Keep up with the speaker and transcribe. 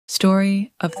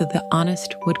Story of the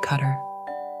Honest Woodcutter.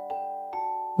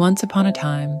 Once upon a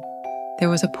time, there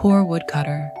was a poor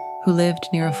woodcutter who lived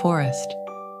near a forest.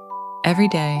 Every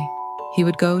day, he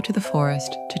would go to the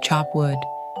forest to chop wood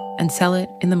and sell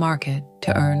it in the market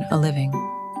to earn a living.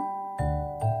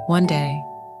 One day,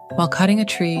 while cutting a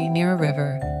tree near a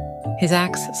river, his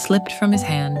axe slipped from his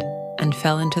hand and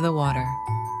fell into the water.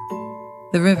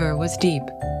 The river was deep,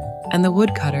 and the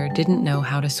woodcutter didn't know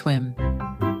how to swim.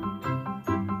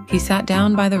 He sat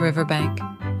down by the riverbank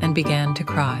and began to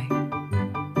cry,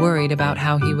 worried about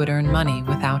how he would earn money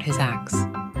without his axe.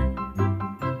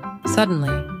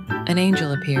 Suddenly, an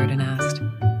angel appeared and asked,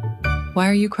 "Why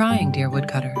are you crying, dear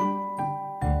woodcutter?"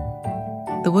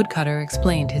 The woodcutter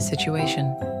explained his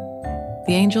situation.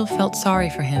 The angel felt sorry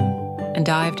for him and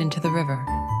dived into the river.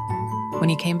 When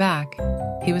he came back,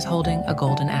 he was holding a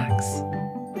golden axe.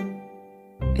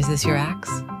 "Is this your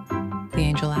axe?" the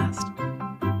angel asked.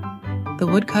 The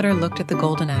woodcutter looked at the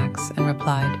golden axe and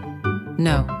replied,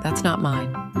 "No, that's not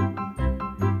mine."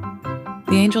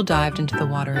 The angel dived into the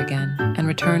water again and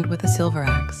returned with a silver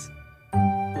axe.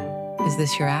 "Is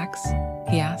this your axe?"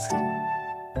 he asked.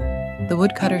 The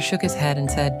woodcutter shook his head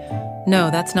and said, "No,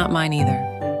 that's not mine either."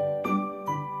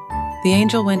 The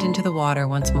angel went into the water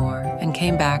once more and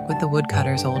came back with the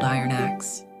woodcutter's old iron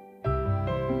axe.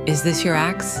 "Is this your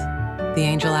axe?" the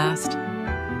angel asked.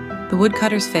 The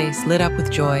woodcutter's face lit up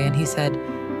with joy and he said,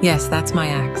 "Yes, that's my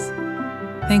axe.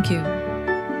 Thank you."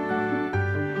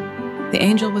 The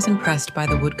angel was impressed by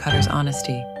the woodcutter's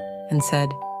honesty and said,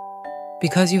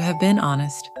 "Because you have been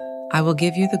honest, I will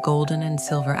give you the golden and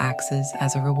silver axes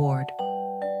as a reward."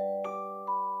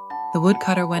 The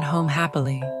woodcutter went home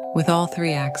happily with all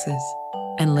 3 axes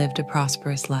and lived a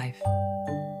prosperous life.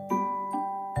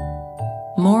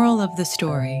 Moral of the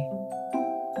story: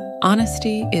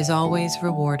 honesty is always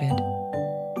rewarded.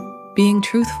 Being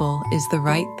truthful is the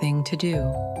right thing to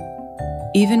do,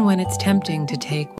 even when it's tempting to take